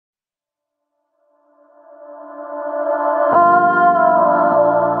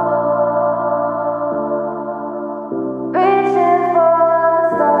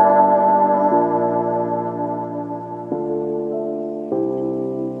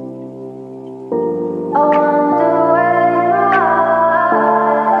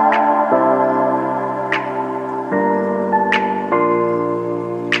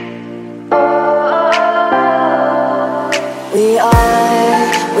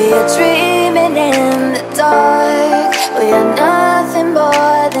are dreaming in the dark. We are nothing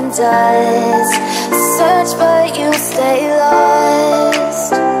more than dust. Search but you stay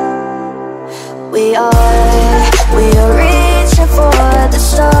lost. We are reaching for the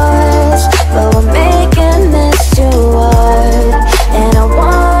stars, but we're making this too hard. And I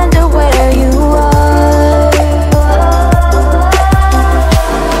wonder where you are.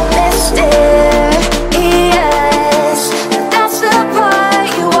 Mysterious, that's the part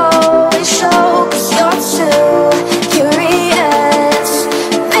you always show. 'Cause you're too curious.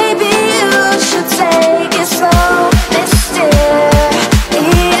 Maybe you should take it slow. Mysterious,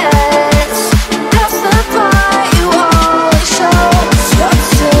 that's the part you always show. 'Cause you're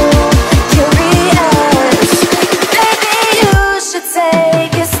too curious. Maybe you should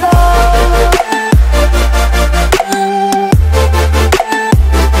take it slow.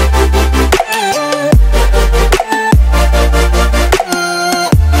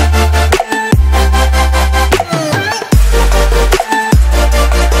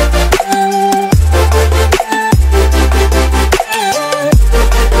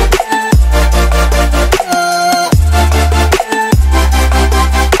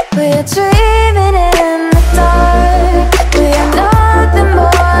 We're dreaming